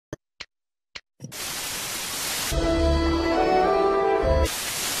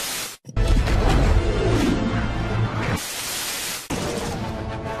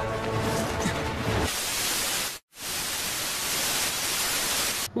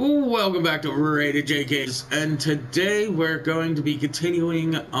Welcome back to Rated JKs, and today we're going to be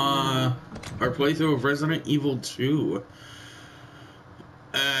continuing our playthrough of Resident Evil 2.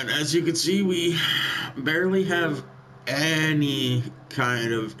 And as you can see, we barely have any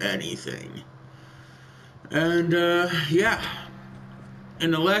kind of anything. And yeah, in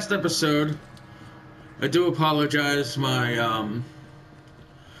the last episode, I do apologize, my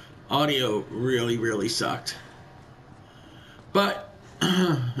audio really sucked. But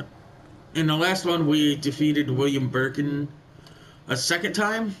in the last one, we defeated William Birkin a second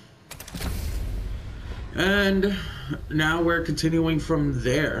time. And now we're continuing from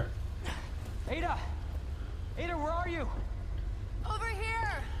there. Ada! Ada, where are you? Over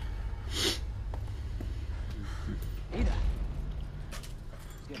here! Ada! I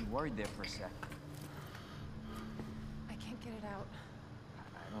was getting worried there for a sec. I can't get it out.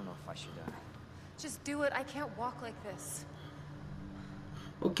 I don't know if I should, Just do it. I can't walk like this.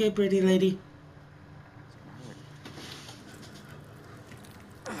 Okay, pretty lady.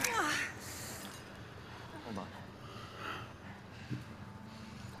 Hold on.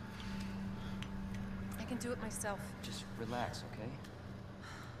 I can do it myself. Just relax, okay?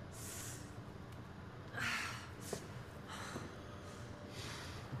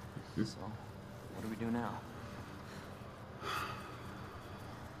 So, what do we do now?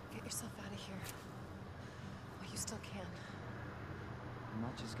 Get yourself out of here. While you still can. I'm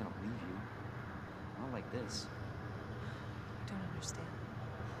not just gonna leave you. Not like this. You don't understand.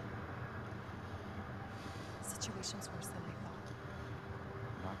 The situation's worse than I thought.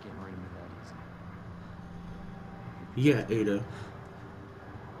 I'm not getting rid of me that easy. Yeah, Ada.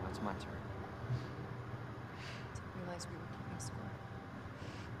 Now it's my turn. Didn't realize we were keeping score.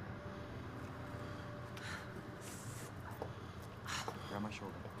 Grab my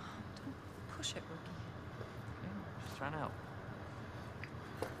shoulder. Don't push it, Rookie. Okay, just trying to help.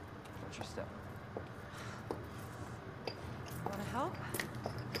 Watch your step. Want to help?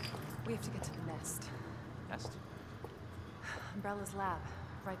 We have to get to the nest. Nest? Umbrella's lab,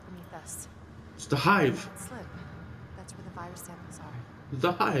 right beneath us. It's the Hive. That slip. That's where the virus samples are.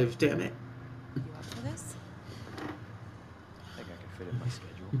 The Hive, damn it. You up for this? I think I can fit in my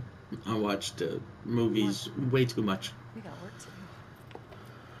schedule. I watched movies way too much. We got work to do.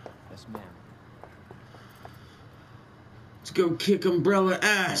 Yes, ma'am. Let's go kick Umbrella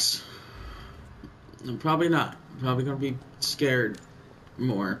ass. I'm probably not. Probably gonna be scared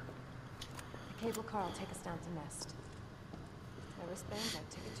more. The cable car will take us down to Nest. My wristband's our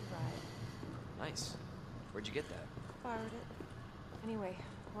ticket to ride. Nice. Where'd you get that? Borrowed it. Anyway,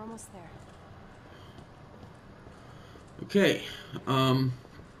 we're almost there. Okay.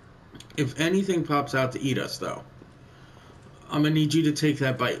 If anything pops out to eat us, though, I'm gonna need you to take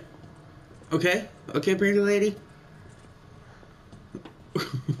that bite. Okay? Okay, pretty lady?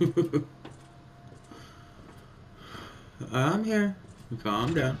 I'm here.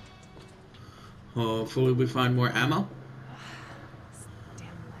 Calm down. Hopefully we find more ammo. This damn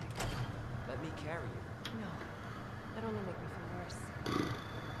leg. Let me carry you. No. That only make me feel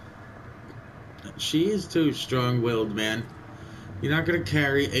worse. She is too strong-willed, man. You're not gonna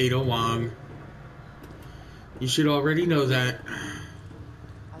carry Ada Wong. You should already know that.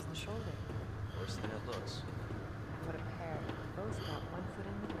 How's the shoulder? Worse than it looks. What a pair. Both got one foot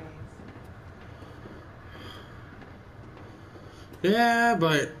in the grave. Yeah,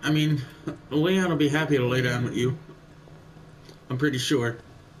 but, I mean, Leon will be happy to lay down with you. I'm pretty sure.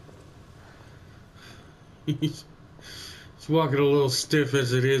 He's walking a little stiff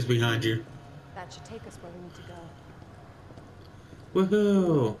as it is behind you. That should take us where we need to go.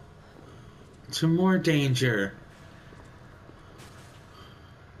 Woohoo! To more danger.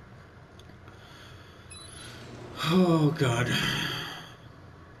 Oh, God.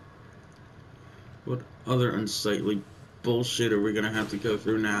 What other unsightly bullshit are we gonna have to go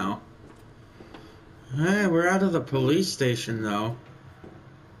through now? Hey, we're out of the police station, though.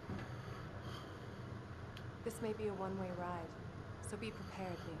 This may be a one-way ride, so be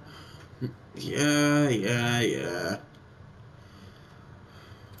prepared, Leon. Yeah.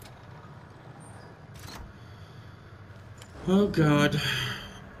 Oh, God.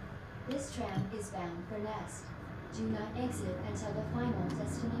 This tram is bound for Nest. Do not exit until the final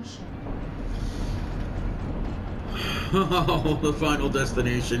destination. Oh, the final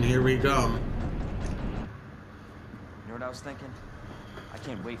destination. Here we come. You know what I was thinking? I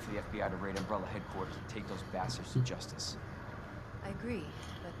can't wait for the FBI to raid Umbrella headquarters and take those bastards to justice. I agree,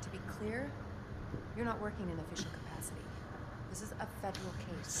 but to be clear, you're not working in official capacity. This is a federal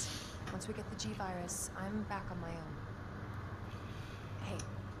case. Once we get the G-Virus, I'm back on my own. Hey,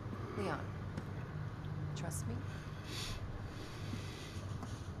 Leon, trust me?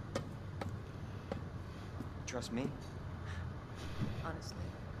 trust me? Honestly,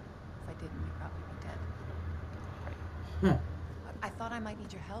 if I didn't, you'd probably be dead. Right. I thought I might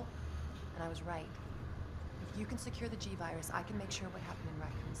need your help, and I was right. If you can secure the G-Virus, I can make sure what happened in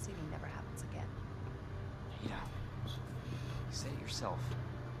Raccoon City never happens again. Ada, you said it yourself.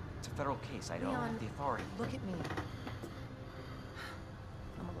 It's a federal case. I don't Leon, have the authority. look at me.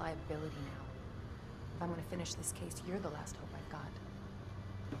 I'm a liability now. If I'm gonna finish this case, you're the last hope I've got.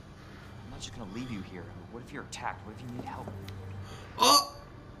 I'm not just gonna leave you here. What if you're attacked? What if you need help? Oh!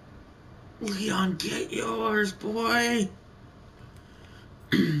 Leon, get yours, boy!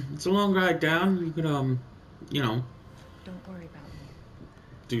 It's a long ride down. You could, you know, Don't worry about me.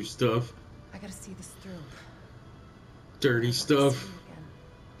 do stuff. I gotta see this through. Dirty I'd love to stuff. see you again.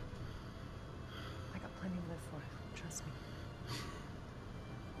 I got plenty to live for. Trust me.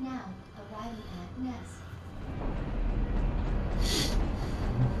 Now, arriving at Nest.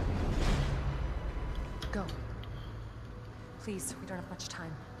 Go. Please, we don't have much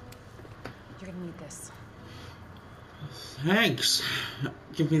time. You're gonna need this. Thanks.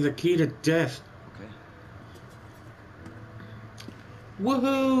 Give me the key to death. Okay.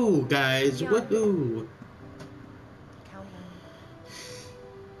 Woohoo, guys! Yeah. Woohoo! Count on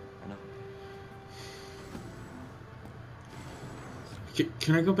me. I know.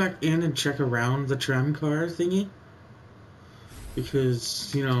 Can I go back in and check around the tram car thingy?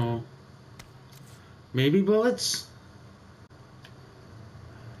 Because, you know, maybe bullets?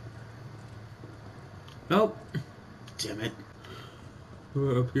 Nope. Damn it.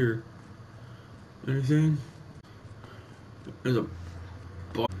 Up here. Anything? There's a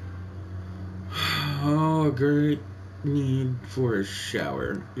bar. Oh, great need for a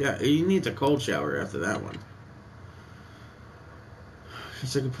shower. Yeah, he needs a cold shower after that one.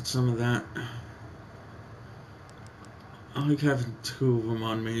 Guess I could put some of that. I like having two of them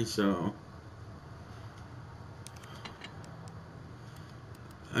on me, so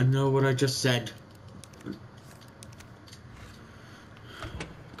I know what I just said.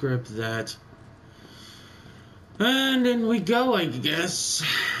 Grab that. And in we go, I guess.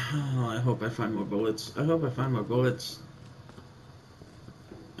 Oh, I hope I find more bullets. I hope I find more bullets.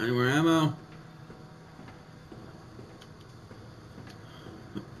 Any more ammo?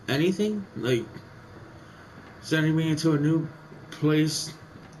 Anything? Like, sending me into a new place?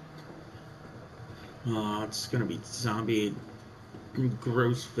 Oh, it's gonna be zombie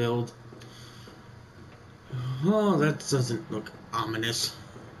gross filled. Oh, that doesn't look ominous.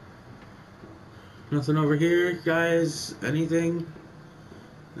 Nothing over here, guys? Anything?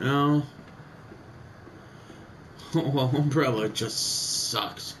 No? Well, Umbrella just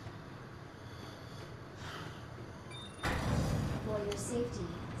sucks. For your safety,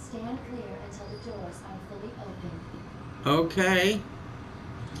 stand clear until the doors are fully open. Okay.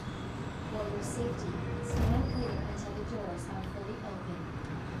 For your safety, stand clear until the doors are fully open.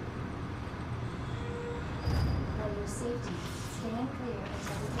 For your safety, stand clear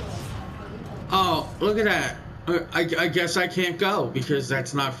until the doors are fully open. Oh, look at that. I guess I can't go because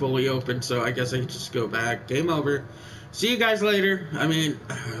that's not fully open, so I guess I can just go back. Game over. See you guys later. I mean,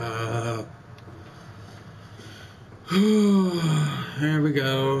 here we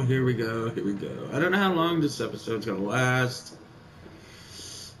go, here we go, here we go. I don't know how long this episode's gonna last.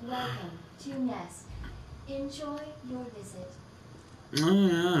 Welcome to Nest. Enjoy your visit. Oh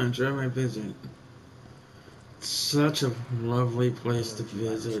yeah, enjoy my visit. Such a lovely place to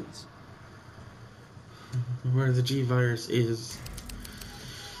visit. Where the G-Virus is.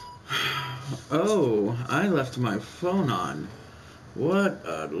 Oh, I left my phone on. What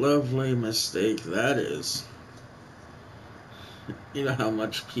a lovely mistake that is. You know how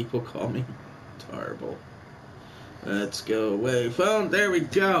much people call me terrible. Let's go away. Phone, there we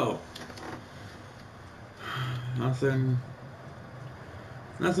go. Nothing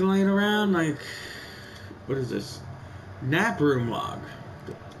laying around, like, what is this? Nap room log.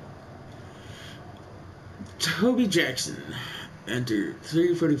 Toby Jackson entered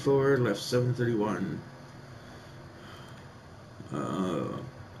 3:44, left 7:31.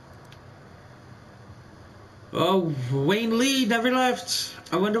 Oh, Wayne Lee never left.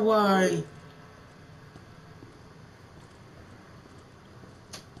 I wonder why.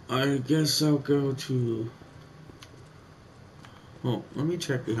 I guess I'll go to... Well, let me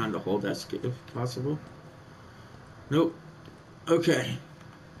check behind the whole desk if possible. Nope. Okay.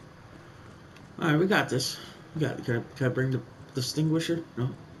 Alright, we got this. We got it. Can I bring the distinguisher?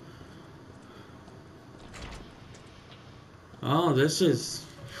 No. Oh, this is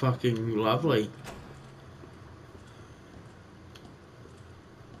fucking lovely.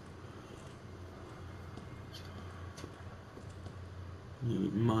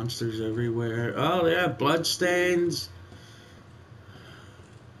 Monsters everywhere. Oh, yeah, bloodstains.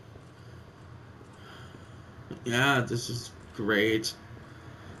 Yeah, this is great.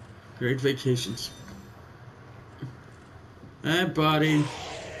 Great vacations. Hey, buddy.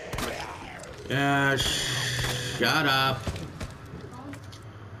 Yeah, shut up.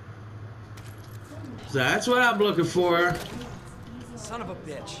 That's what I'm looking for. Son of a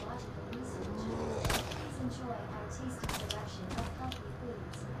bitch.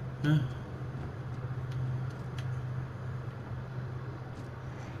 Huh.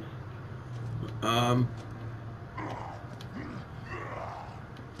 Um.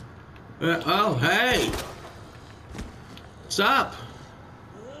 Oh, hey. What's up?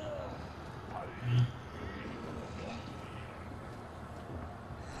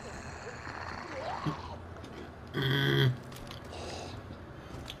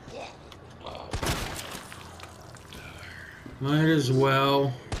 Might as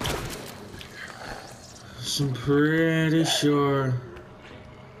well. I'm pretty sure.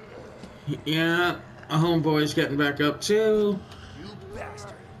 Yeah, a homeboy's getting back up too. You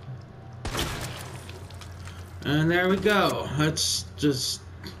bastard. And there we go. Let's just.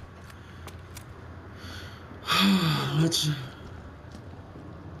 Let's.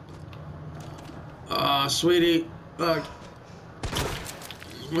 Sweetie.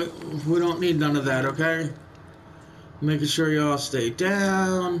 We don't need none of that, okay? Making sure you all stay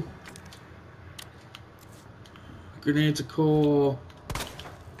down. Grenades are cool.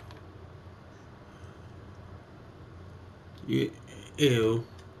 Ew.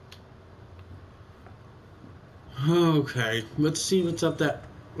 Okay, let's see what's up that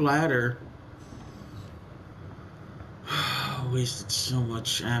ladder. Wasted so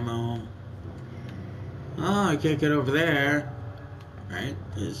much ammo. Oh, I can't get over there. Right?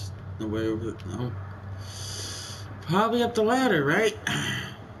 There's no way over. No. Probably up the ladder, right?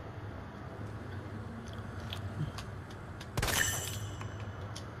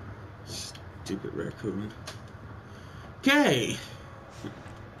 Stupid raccoon. Okay.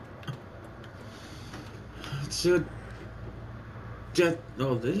 So,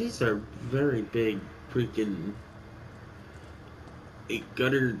 oh, these are very big, freaking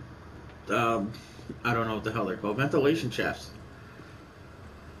gutter. I don't know what the hell they're called. Ventilation shafts.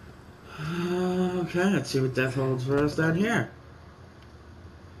 Okay, let's see what death holds for us down here.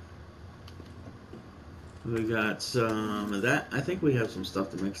 We got some of that. I think we have some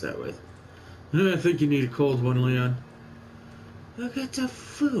stuff to mix that with. I think you need a cold one, Leon. Look at the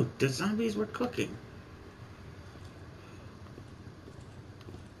food the zombies were cooking.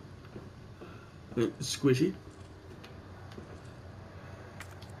 Squishy.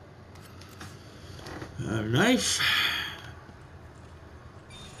 A knife.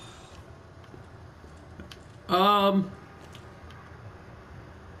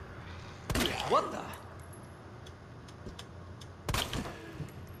 What the?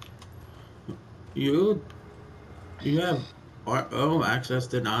 You have access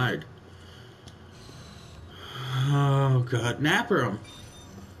denied. Oh god, napper him.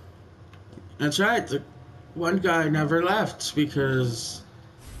 That's right. The one guy never left because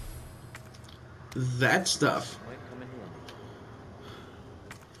that stuff.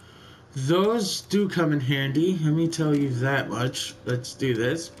 Those do come in handy. Let me tell you that much. Let's do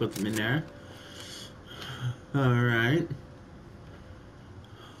this. Put them in there. All right.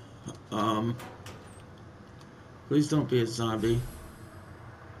 Please don't be a zombie.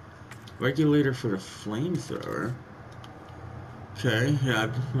 Regulator for the flamethrower. Okay, yeah,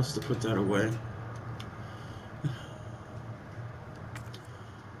 I must have put that away.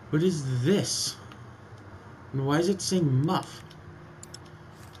 What is this? And why is it saying muff?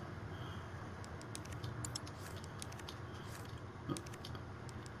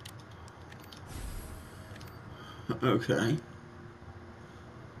 Okay.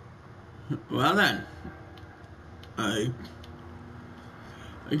 Well then. I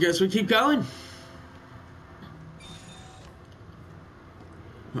guess we keep going.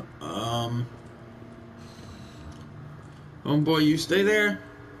 Homeboy, you stay there.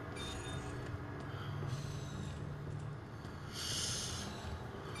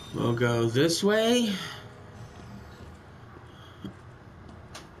 We'll go this way.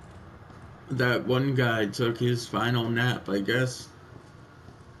 That one guy took his final nap, I guess.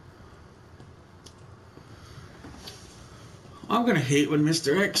 I'm gonna hate when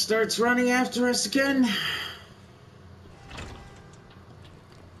Mr. X starts running after us again.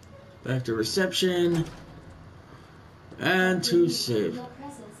 Back to reception. And to save. Your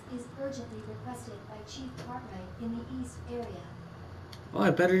presence is urgently requested by Chief Cartwright in the East area. Oh, I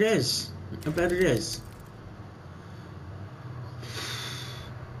bet it is. I bet it is.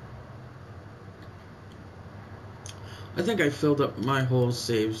 I think I filled up my whole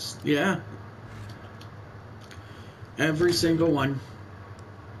saves. Yeah. Every single one.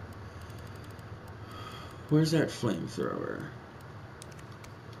 Where's that flamethrower?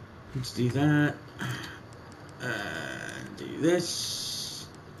 Let's do that. And do this.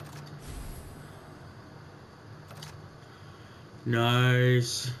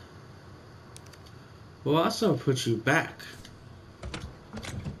 Nice. We'll also put you back.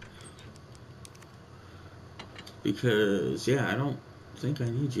 Because, yeah, I don't think I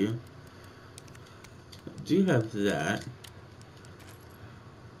need you. I do have that.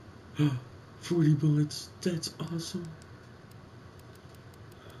 40 bullets. That's awesome.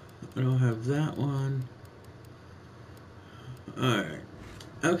 I don't have that one. Alright.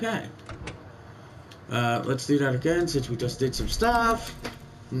 Okay. Let's do that again since we just did some stuff.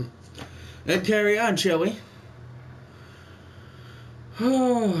 And carry on, shall we?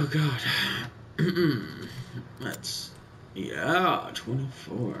 Oh, God. Let's... Yeah,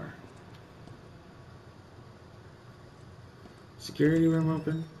 24. Security room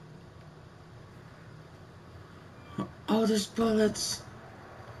open. Oh, there's bullets.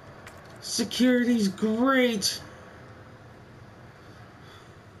 Security's great.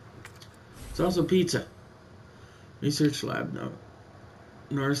 It's also pizza. Research lab note.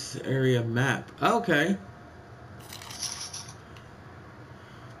 North area map. Okay.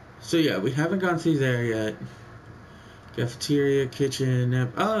 So yeah, we haven't gone through there yet. Cafeteria,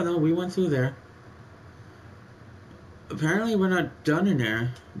 kitchen. Oh no, we went through there. Apparently we're not done in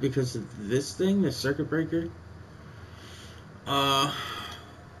there because of this thing, the circuit breaker. Well,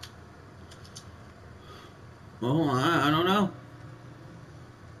 I don't know.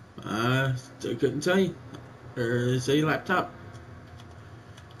 I couldn't tell you. There's a laptop.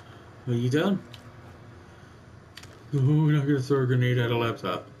 What are you doing? No, we're not gonna throw a grenade at a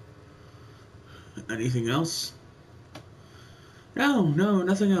laptop. Anything else? No,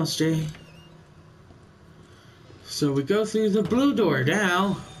 nothing else, Jay. So we go through the blue door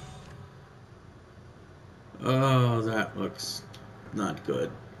now. Oh, that looks not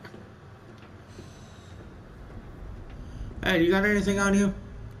good. Hey, you got anything on you?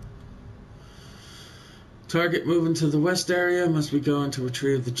 Target moving to the west area. Must be going to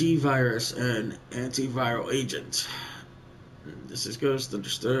retrieve the G virus and antiviral agent. This is Ghost,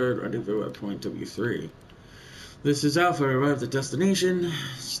 understood. Rendezvous at point W3. This is Alpha, arrived at destination.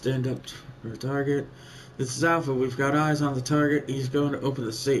 Stand up for target. This is Alpha, we've got eyes on the target. He's going to open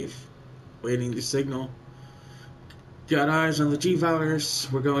the safe. Waiting the signal. Got eyes on the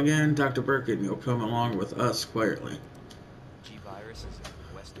G-Virus. We're going in. Dr. Birkin, you'll come along with us quietly. G-Virus is in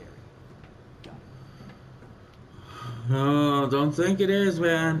the west area. Got it. Oh, don't think it is,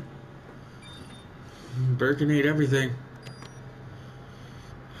 man. Birkin ate everything.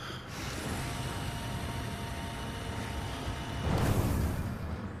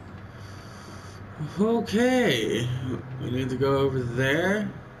 Okay. We need to go over there.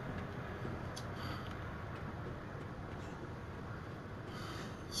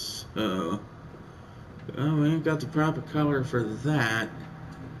 So, oh, we ain't got the proper color for that.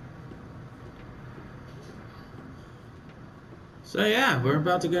 So yeah, we're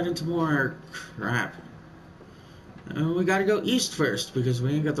about to get into more crap. We gotta go east first because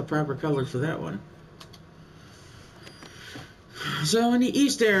we ain't got the proper color for that one. So in the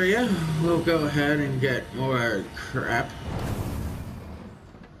east area, we'll go ahead and get more crap.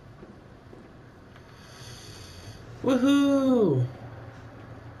 Woohoo!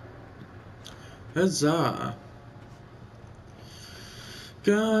 Huzzah!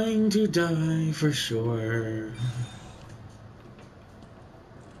 Going to die for sure.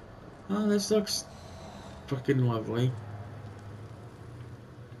 Oh, this looks fucking lovely.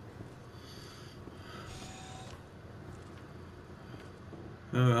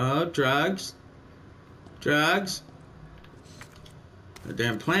 Oh, drugs. Drugs. A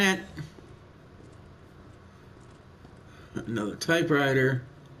damn plant. Another typewriter.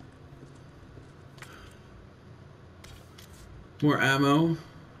 More ammo.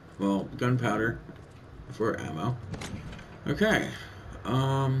 Well, gunpowder for ammo. Okay.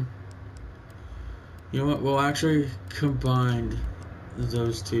 You know what? We'll actually combine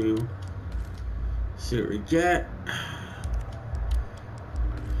those two. See what we get.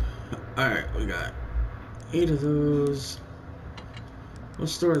 Alright, we got 8 of those. We'll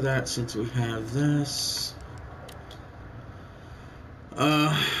store that since we have this. We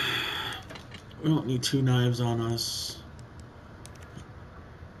don't need 2 knives on us.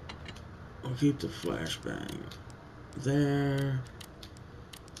 We'll keep the flashbang there.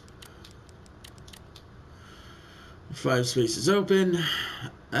 5 spaces open.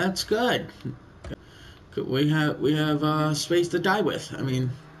 That's good. We have space to die with. I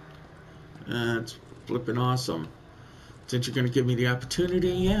mean, it's flipping awesome. Since you're gonna give me the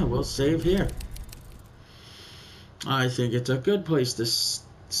opportunity, yeah, we'll save here. I think it's a good place to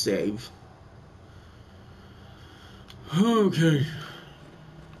save. Okay.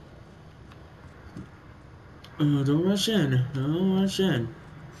 Don't rush in. Don't rush in.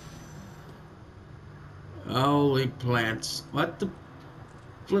 Holy plants. What the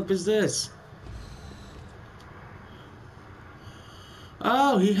flip is this?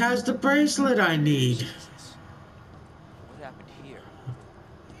 Oh, he has the bracelet I need. Jesus. What happened here?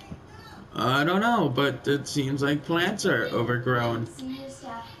 I don't know, but it seems like plants are overgrown. Senior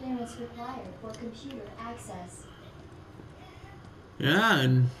staff clearance required for computer access. Yeah,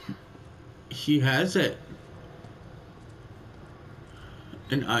 and he has it.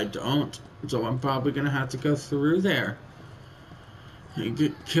 And I don't. So I'm probably gonna have to go through there and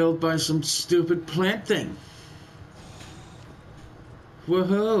get killed by some stupid plant thing.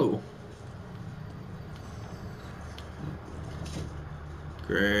 Woohoo!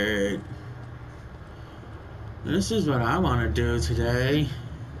 Great. This is what I want to do today.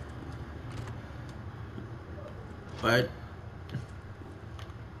 But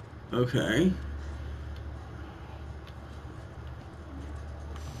okay.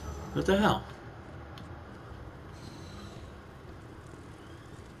 What the hell?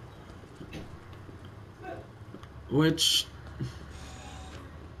 Which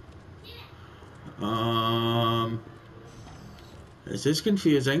this is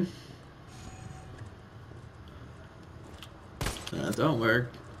confusing. That don't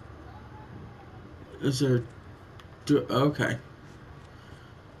work. Is there okay.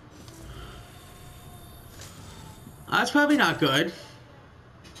 That's probably not good.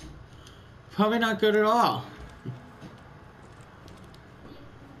 Probably not good at all.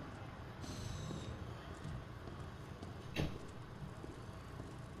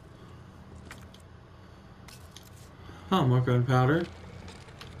 Oh, more gunpowder.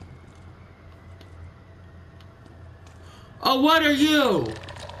 Oh, what are you?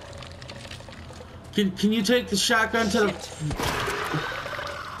 Can you take the shotgun to the...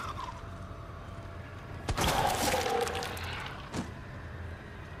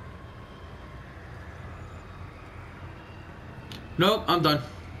 Nope, I'm done.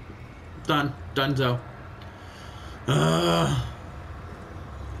 Done. Donezo.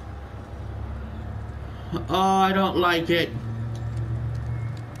 Oh, I don't like it.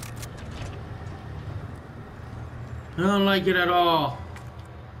 I don't like it at all.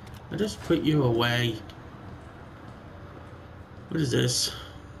 I just put you away. What is this?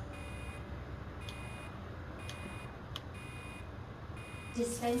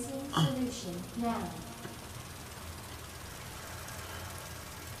 Dispensing solution now.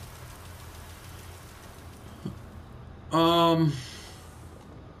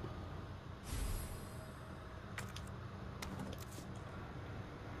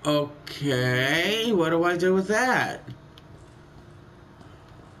 Okay, what do I do with that?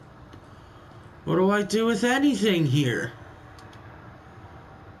 What do I do with anything here?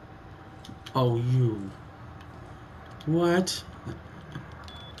 Oh, you. What?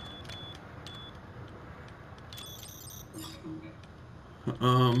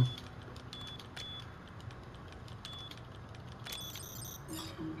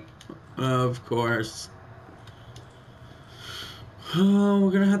 Of course. Oh,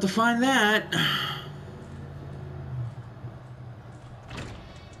 we're gonna have to find that.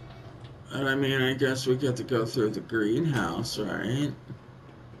 And I mean, I guess we get to go through the greenhouse, right?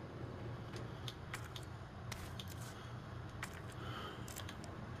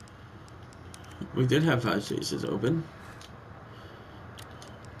 We did have 5 spaces open.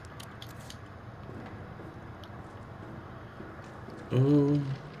 Oh.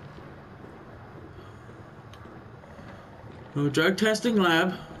 Oh, drug testing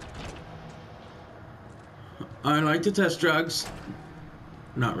lab. I like to test drugs.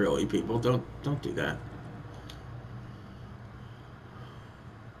 Not really, people. Don't do that.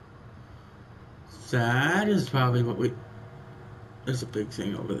 That is probably what we... There's a big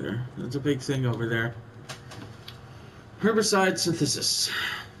thing over there. There's a big thing over there. Herbicide synthesis.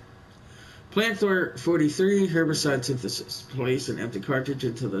 Plant 43, herbicide synthesis. Place an empty cartridge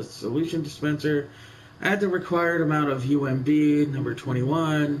into the solution dispenser. Add the required amount of UMB, number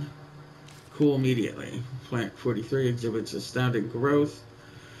 21. Cool immediately. Plant 43 exhibits astounding growth.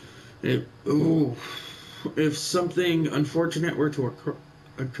 If something unfortunate were to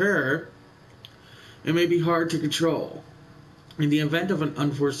occur, it may be hard to control. In the event of an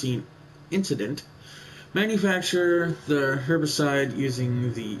unforeseen incident, Manufacture the herbicide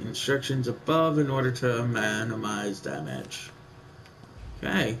using the instructions above in order to minimize damage.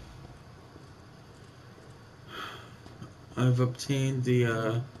 Okay. I've obtained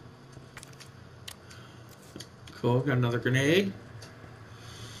the, cool, got another grenade.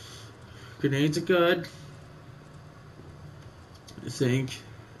 Grenades are good, I think.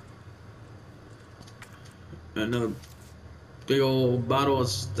 Another big old bottle of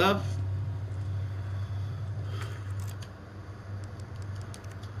stuff.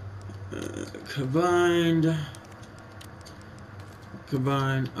 Combined.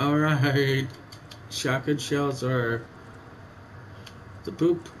 Alright. Shotgun shells are the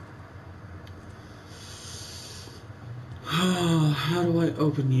poop. Oh, how do I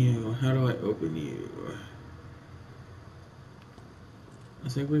open you? How do I open you? I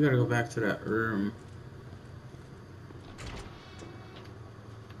think we gotta go back to that room.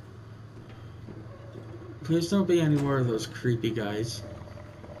 Please don't be any more of those creepy guys.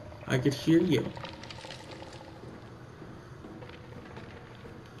 I could hear you.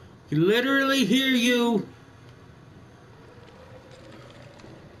 I can literally hear you.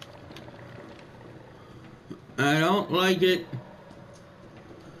 I don't like it.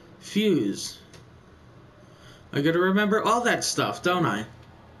 Fuse. I gotta remember all that stuff, don't I?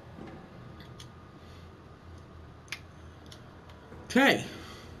 Okay.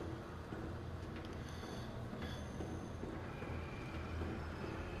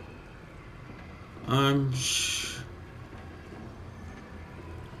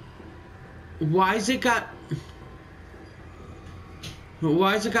 Why is it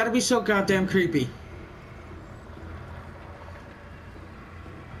gotta be so goddamn creepy?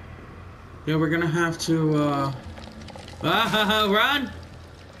 Yeah, we're gonna have to, run!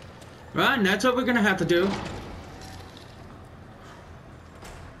 Run, that's what we're gonna have to do.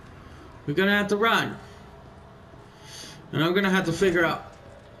 We're gonna have to run. And I'm gonna have to figure out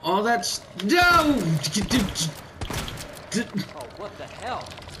all that no! Oh, what the hell?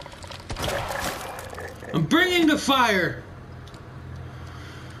 I'm bringing the fire!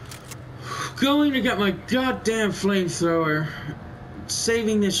 Going to get my goddamn flamethrower.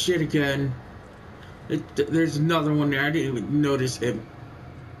 Saving this shit again. There's another one there. I didn't even notice him.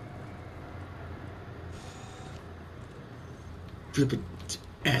 Flippin'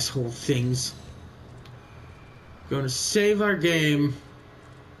 asshole things. Going to save our game.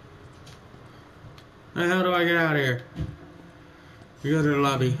 How do I get out of here? We go to the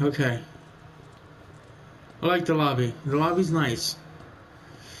lobby. Okay. I like the lobby. The lobby's nice.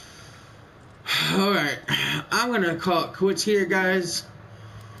 Alright. I'm gonna call it quits here, guys.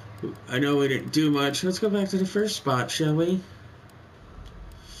 I know we didn't do much. Let's go back to the first spot, shall we?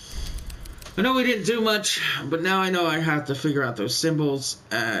 I know we didn't do much, but now I know I have to figure out those symbols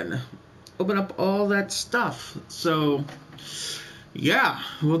and open up all that stuff. So, yeah,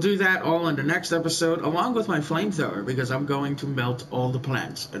 we'll do that all in the next episode, along with my flamethrower, because I'm going to melt all the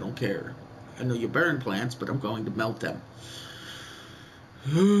plants. I don't care. I know you burn plants, but I'm going to melt them.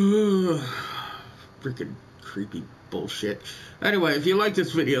 Freaking creepy bullshit. Anyway, if you like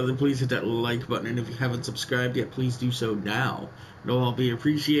this video, then please hit that like button, and if you haven't subscribed yet, please do so now. It'll all be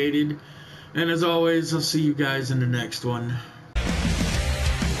appreciated. And as always, I'll see you guys in the next one.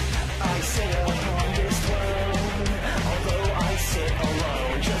 I sail upon this throne, although I sit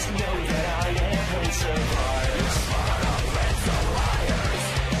alone, just know that I am survive.